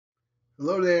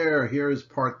Hello there, here is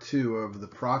part 2 of the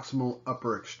proximal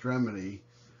upper extremity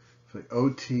for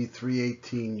OT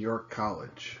 318 York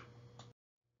College.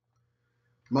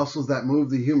 Muscles that move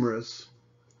the humerus.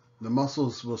 The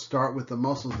muscles will start with the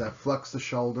muscles that flex the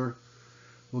shoulder.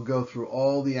 We'll go through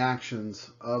all the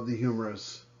actions of the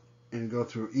humerus and go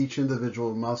through each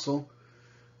individual muscle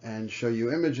and show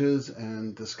you images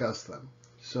and discuss them.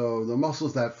 So the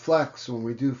muscles that flex, when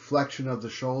we do flexion of the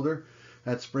shoulder,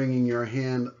 that's bringing your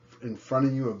hand in front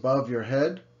of you above your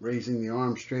head, raising the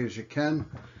arm straight as you can.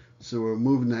 So we're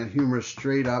moving that humerus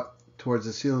straight up towards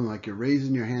the ceiling like you're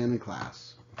raising your hand in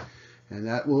class. And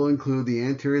that will include the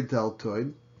anterior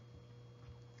deltoid.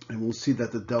 And we'll see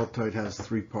that the deltoid has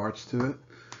 3 parts to it.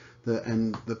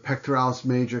 The pectoralis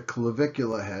major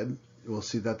clavicular head. We'll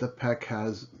see that the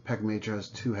pec major has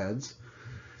 2 heads.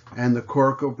 And the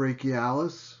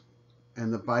coracobrachialis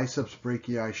and the biceps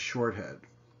brachii short head.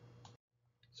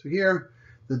 So here,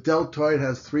 the deltoid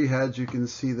has 3 heads. You can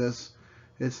see this.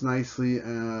 It's nicely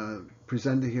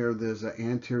presented here. There's an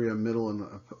anterior, middle,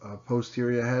 and a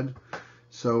posterior head.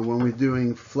 So when we're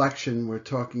doing flexion, we're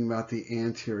talking about the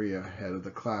anterior head of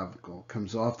the clavicle. It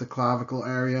comes off the clavicle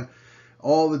area.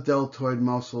 All the deltoid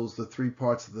muscles, the 3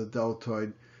 parts of the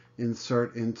deltoid,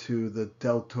 insert into the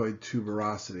deltoid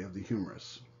tuberosity of the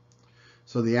humerus.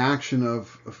 So the action of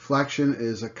flexion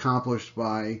is accomplished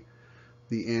by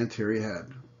the anterior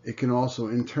head. It can also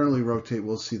internally rotate.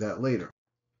 We'll see that later.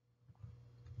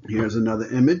 Here's another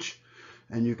image,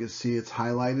 and you can see it's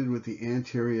highlighted with the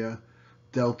anterior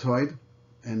deltoid,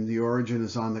 and the origin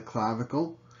is on the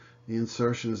clavicle. The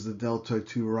insertion is the deltoid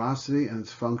tuberosity, and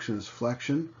its function is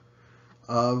flexion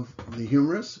of the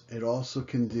humerus. It also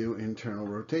can do internal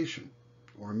rotation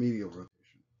or medial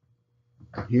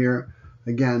rotation. Here,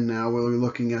 again, now we're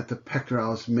looking at the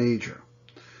pectoralis major.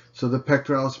 So the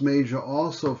pectoralis major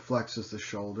also flexes the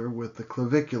shoulder with the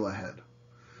clavicular head.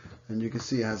 And you can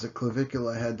see it has a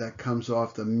clavicular head that comes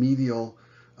off the medial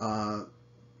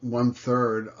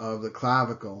 1/3 of the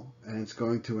clavicle, and it's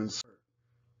going to insert.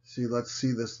 See, let's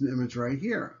see this image right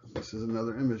here. This is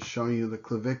another image showing you the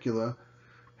clavicular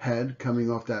head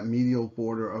coming off that medial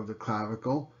border of the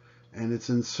clavicle, and it's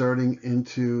inserting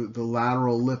into the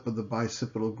lateral lip of the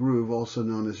bicipital groove, also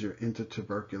known as your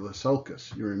intertubercular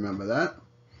sulcus. You remember that?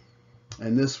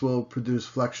 And this will produce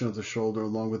flexion of the shoulder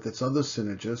along with its other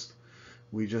synergist.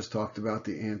 We just talked about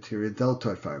the anterior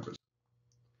deltoid fibers.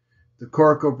 The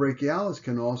coracobrachialis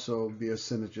can also be a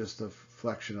synergist of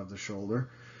flexion of the shoulder.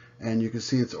 And you can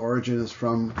see its origin is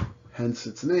from, hence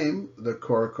its name, the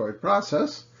coracoid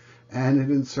process. And it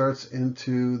inserts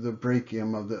into the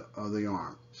brachium of the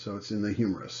arm. So it's in the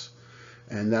humerus.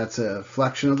 And that's a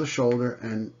flexion of the shoulder.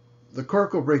 And the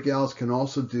coracobrachialis can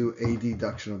also do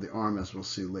adduction of the arm, as we'll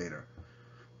see later.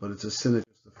 But it's a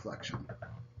synergist of flexion.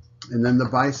 And then the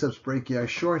biceps brachii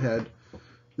short head.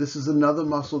 This is another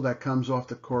muscle that comes off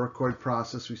the coracoid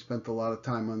process. We spent a lot of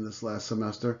time on this last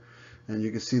semester. And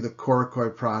you can see the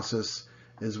coracoid process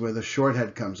is where the short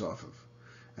head comes off of.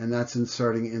 And that's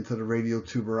inserting into the radial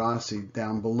tuberosity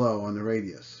down below on the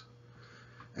radius.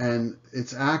 And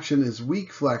its action is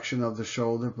weak flexion of the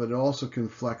shoulder, but it also can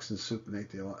flex and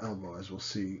supinate the elbow, as we'll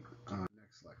see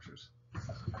next lectures.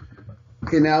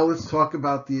 Okay, now let's talk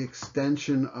about the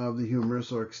extension of the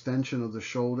humerus or extension of the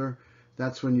shoulder.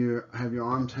 That's when you have your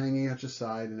arms hanging at your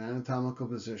side in anatomical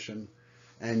position,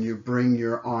 and you bring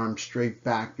your arm straight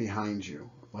back behind you,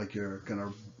 like you're going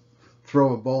to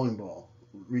throw a bowling ball,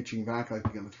 reaching back like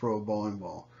you're going to throw a bowling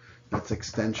ball. That's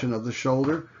extension of the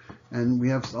shoulder. And we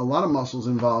have a lot of muscles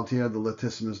involved here: the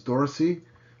latissimus dorsi,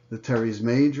 the teres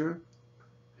major,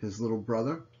 his little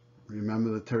brother.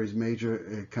 Remember, the teres major,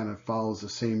 it kind of follows the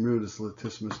same route as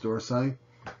latissimus dorsi.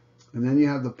 And then you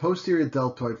have the posterior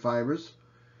deltoid fibers.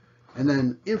 And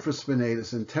then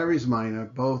infraspinatus and teres minor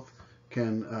both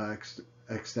can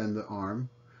extend the arm.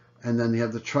 And then you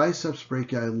have the triceps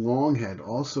brachii long head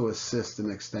also assist in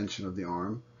extension of the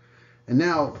arm. And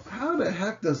now, how the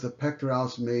heck does the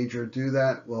pectoralis major do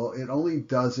that? Well, it only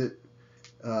does it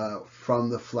from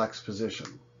the flex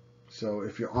position. So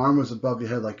if your arm was above your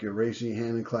head, like you're raising your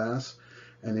hand in class,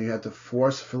 and you had to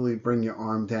forcefully bring your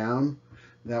arm down,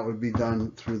 that would be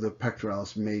done through the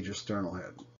pectoralis major sternal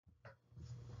head.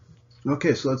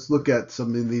 Okay, so let's look at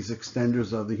some of these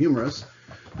extenders of the humerus.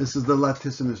 This is the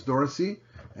latissimus dorsi,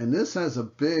 and this has a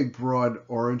big, broad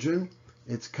origin.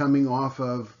 It's coming off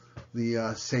of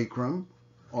the sacrum,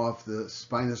 off the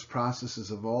spinous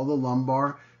processes of all the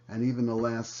lumbar and even the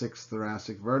last 6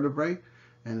 thoracic vertebrae,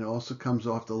 and it also comes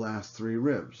off the last 3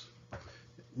 ribs.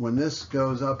 When this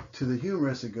goes up to the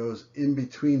humerus, it goes in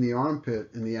between the armpit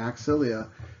and the axilla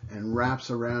and wraps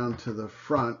around to the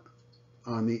front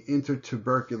on the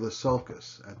intertubercular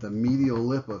sulcus, at the medial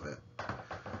lip of it.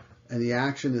 And the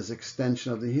action is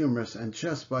extension of the humerus, and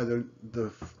just by the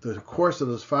course of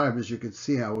those fibers, you can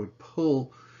see how it would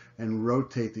pull and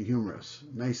rotate the humerus.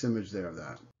 Nice image there of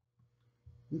that.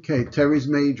 Okay, teres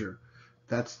major.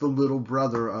 That's the little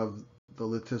brother of the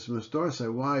latissimus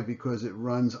dorsi. Why? Because it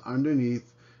runs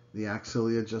underneath the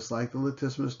axilla just like the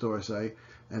latissimus dorsi,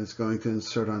 and it's going to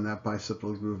insert on that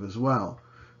bicipital groove as well.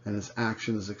 And its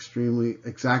action is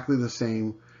exactly the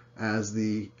same as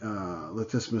the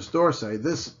latissimus dorsi.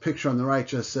 This picture on the right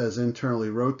just says internally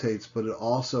rotates, but it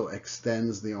also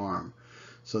extends the arm.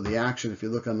 So the action, if you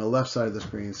look on the left side of the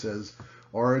screen, says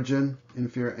origin,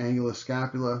 inferior angular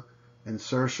scapula,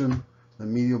 insertion, the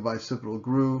medial bicipital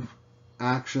groove,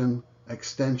 action,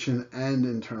 extension, and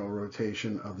internal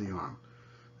rotation of the arm.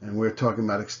 And we're talking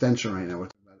about extension right now. We're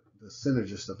talking about the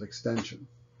synergist of extension.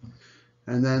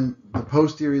 And then the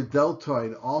posterior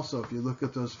deltoid also, if you look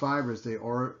at those fibers, they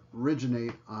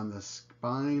originate on the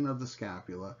spine of the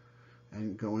scapula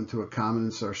and go into a common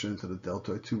insertion into the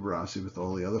deltoid tuberosity with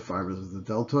all the other fibers of the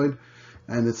deltoid.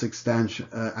 And its extension,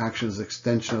 action is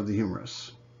extension of the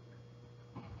humerus.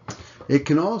 It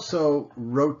can also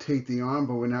rotate the arm,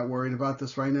 but we're not worried about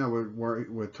this right now.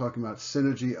 We're talking about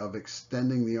synergy of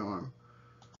extending the arm.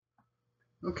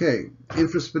 Okay,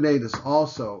 infraspinatus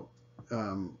also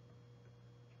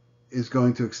is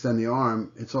going to extend the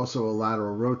arm. It's also a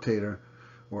lateral rotator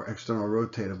or external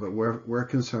rotator, but we're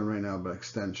concerned right now about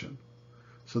extension.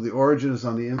 So the origin is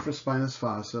on the infraspinous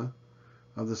fossa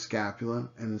of the scapula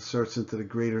and inserts into the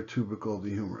greater tubercle of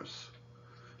the humerus.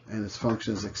 And its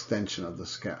function is extension of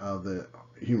the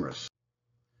humerus.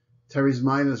 Teres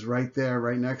minor is right there,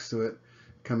 right next to it,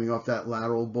 coming off that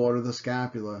lateral border of the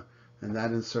scapula, and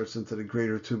that inserts into the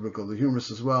greater tubercle of the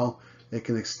humerus as well. It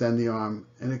can extend the arm,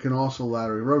 and it can also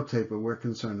laterally rotate, but we're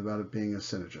concerned about it being a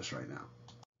synergist right now.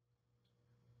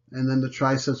 And then the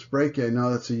triceps brachii,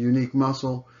 now that's a unique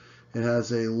muscle. It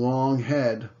has a long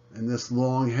head, and this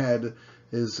long head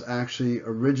is actually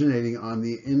originating on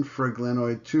the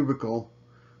infraglenoid tubercle.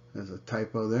 There's a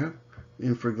typo there,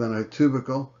 infraglenoid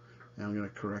tubercle, and I'm going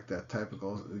to correct that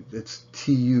typo. It's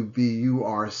T-U-B-U-R-C-L-E,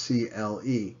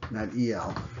 not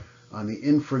E-L, on the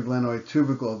infraglenoid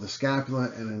tubercle of the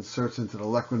scapula, and inserts into the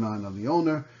olecranon of the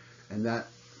ulnar, and that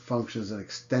functions as an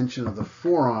extension of the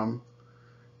forearm,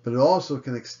 but it also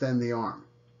can extend the arm.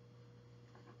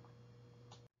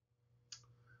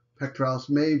 Pectoralis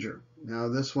major. Now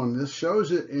this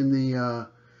shows it in the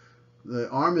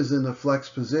arm is in the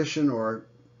flexed position or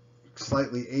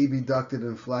slightly abducted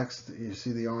and flexed. You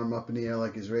see the arm up in the air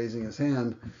like he's raising his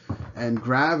hand, and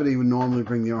gravity would normally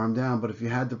bring the arm down, but if you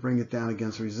had to bring it down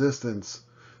against resistance,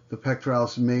 the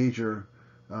pectoralis major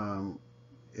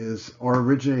is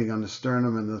originating on the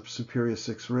sternum and the superior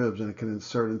 6 ribs, and it can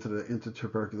insert into the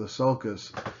intertubercular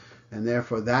sulcus, and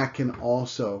therefore that can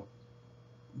also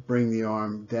bring the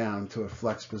arm down to a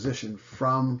flexed position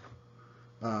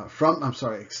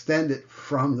extend it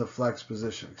from the flexed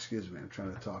position. Excuse me, I'm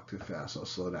trying to talk too fast. I'll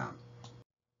slow down.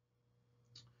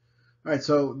 All right,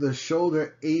 so the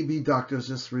shoulder abductors,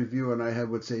 just review, and I have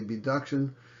what's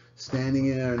abduction, standing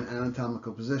in an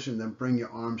anatomical position, then bring your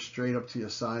arm straight up to your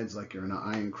sides like you're in an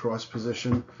iron cross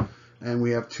position. And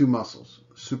we have two muscles,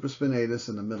 supraspinatus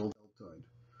and the middle deltoid.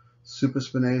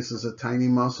 Supraspinatus is a tiny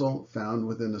muscle found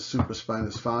within the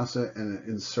supraspinous fossa, and it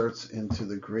inserts into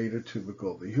the greater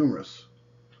tubercle of the humerus.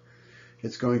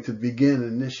 It's going to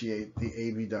initiate the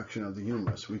abduction of the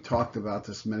humerus. We talked about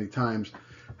this many times,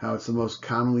 how it's the most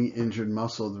commonly injured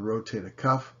muscle of the rotator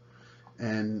cuff,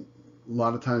 and a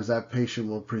lot of times that patient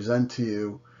will present to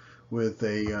you with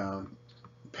a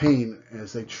pain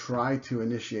as they try to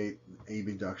initiate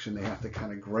abduction. They have to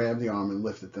kind of grab the arm and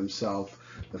lift it themselves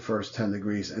the first 10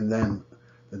 degrees, and then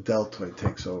the deltoid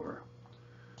takes over.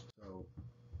 So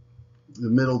the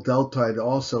middle deltoid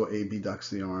also abducts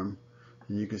the arm.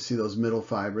 And you can see those middle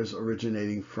fibers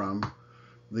originating from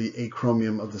the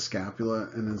acromion of the scapula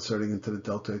and inserting into the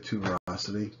deltoid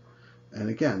tuberosity. And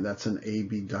again, that's an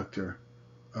abductor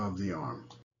of the arm.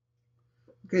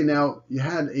 Okay, now you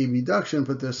had abduction,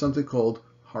 but there's something called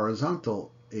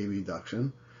horizontal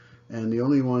abduction. And the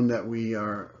only one that we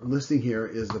are listing here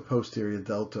is the posterior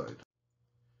deltoid.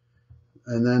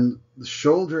 And then the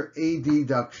shoulder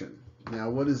adduction. Now,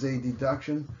 what is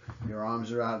adduction? Your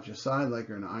arms are out at your side like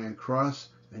you're an iron cross,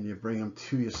 and you bring them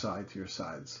to your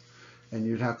sides. And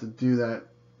you'd have to do that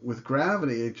with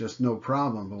gravity, it's just no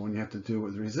problem. But when you have to do it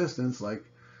with resistance, like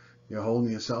you're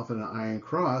holding yourself in an iron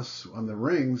cross on the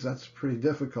rings, that's pretty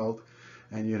difficult,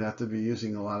 and you'd have to be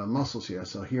using a lot of muscles here.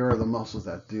 So here are the muscles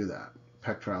that do that.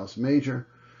 Pectoralis major,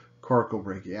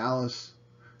 coracobrachialis,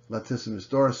 latissimus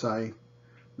dorsi,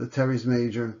 the teres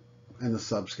major, and the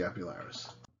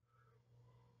subscapularis.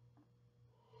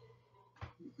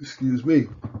 Excuse me.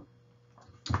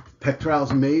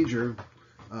 Pectoralis major,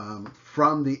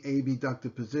 from the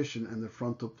abducted position and the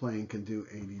frontal plane, can do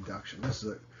adduction. This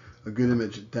is a good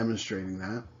image demonstrating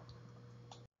that.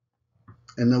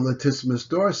 And the latissimus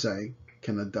dorsi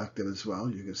can adduct it as well.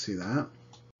 You can see that.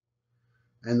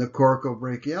 And the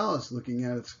coracobrachialis, looking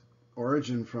at its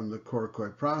origin from the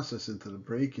coracoid process into the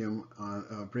brachium,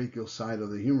 brachial side of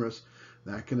the humerus,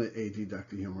 that can adduct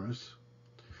the humerus.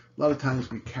 A lot of times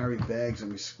we carry bags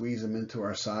and we squeeze them into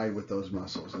our side with those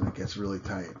muscles, and it gets really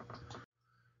tight.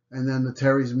 And then the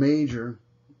teres major,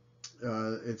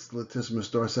 it's latissimus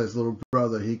dorsi's little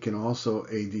brother. He can also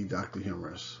adduct the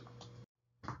humerus.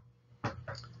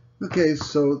 Okay,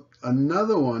 so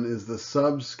another one is the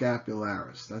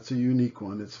subscapularis. That's a unique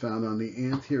one. It's found on the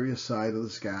anterior side of the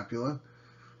scapula,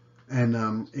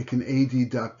 and it can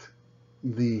adduct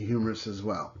the humerus as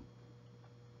well.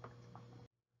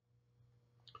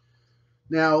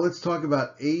 Now let's talk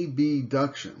about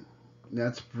abduction.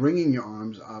 That's bringing your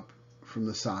arms up from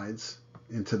the sides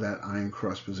into that iron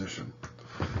cross position.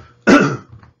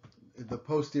 The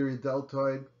posterior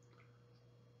deltoid,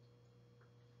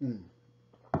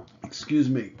 excuse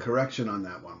me, correction on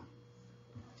that one.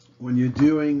 When you're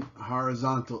doing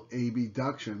horizontal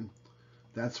abduction,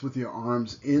 that's with your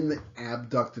arms in the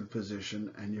abducted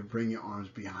position, and you bring your arms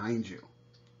behind you,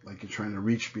 like you're trying to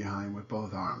reach behind with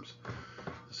both arms.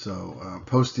 So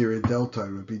posterior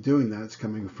deltoid would be doing that. It's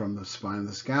coming from the spine of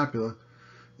the scapula,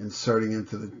 inserting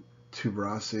into the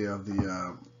tuberosity of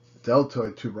the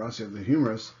deltoid, tuberosity of the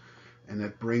humerus, and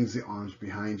it brings the arms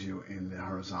behind you in the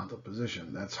horizontal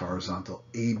position. That's horizontal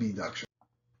abduction.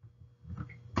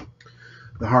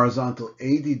 The horizontal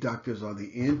adductors are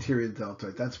the anterior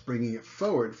deltoid. That's bringing it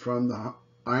forward from the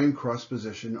iron cross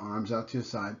position, arms out to your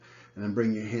side, and then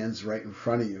bring your hands right in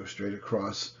front of you, straight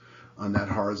across on that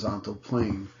horizontal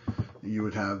plane. You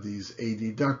would have these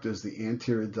adductors, the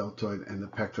anterior deltoid and the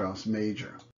pectoralis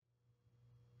major.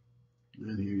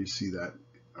 And here you see that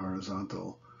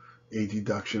horizontal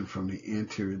adduction from the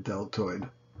anterior deltoid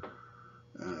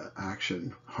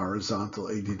action. Horizontal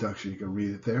adduction, you can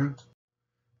read it there.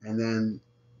 And then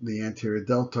the anterior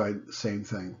deltoid, same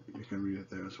thing. You can read it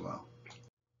there as well.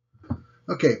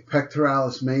 Okay,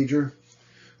 pectoralis major.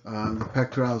 The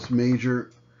pectoralis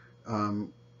major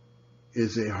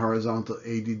is a horizontal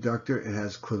adductor. It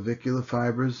has clavicular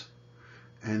fibers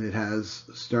and it has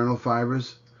sternal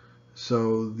fibers.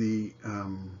 So the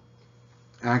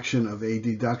action of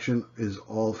adduction is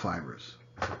all fibers,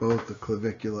 both the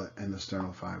clavicular and the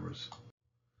sternal fibers.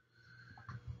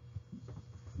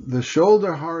 The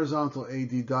shoulder horizontal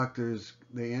adductors,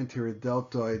 the anterior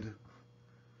deltoid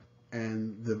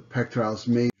and the pectoralis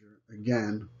major,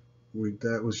 again,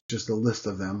 that was just a list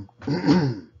of them.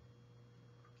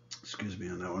 Excuse me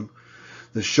on that one.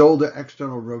 The shoulder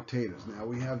external rotators. Now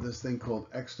we have this thing called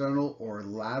external or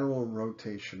lateral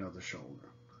rotation of the shoulder.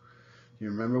 You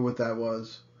remember what that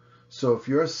was? So if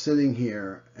you're sitting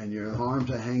here and your arms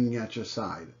are hanging at your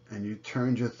side and you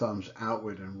turned your thumbs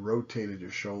outward and rotated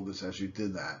your shoulders as you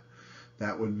did that,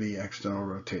 that would be external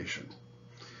rotation.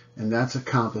 And that's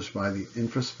accomplished by the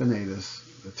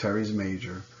infraspinatus, the teres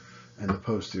major, and the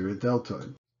posterior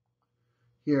deltoid.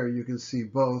 Here you can see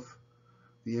both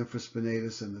the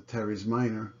infraspinatus and the teres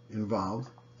minor involved.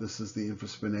 This is the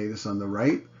infraspinatus on the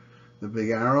right, the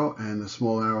big arrow, and the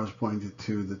small arrow is pointed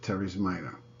to the teres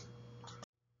minor.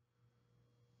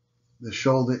 The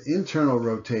shoulder internal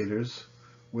rotators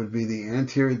would be the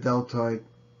anterior deltoid,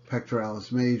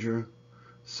 pectoralis major,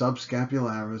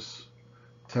 subscapularis,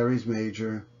 teres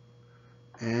major,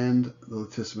 and the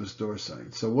latissimus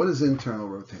dorsi. So what is internal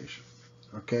rotation?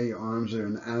 Okay, your arms are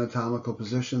in anatomical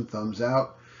position, thumbs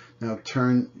out. Now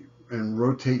turn and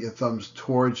rotate your thumbs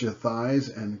towards your thighs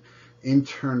and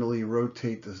internally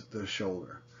rotate the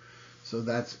shoulder. So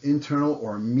that's internal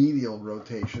or medial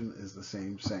rotation is the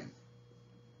same.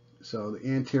 So the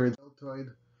anterior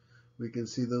deltoid, we can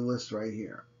see the list right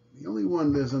here. The only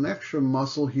one, there's an extra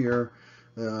muscle here.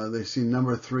 They see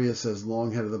number 3, it says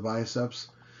long head of the biceps.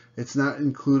 It's not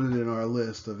included in our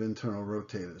list of internal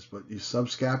rotators, but your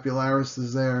subscapularis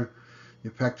is there,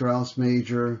 your pectoralis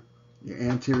major, your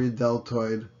anterior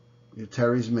deltoid, your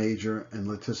teres major, and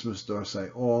latissimus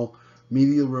dorsi all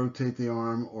medial rotate the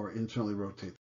arm or internally rotate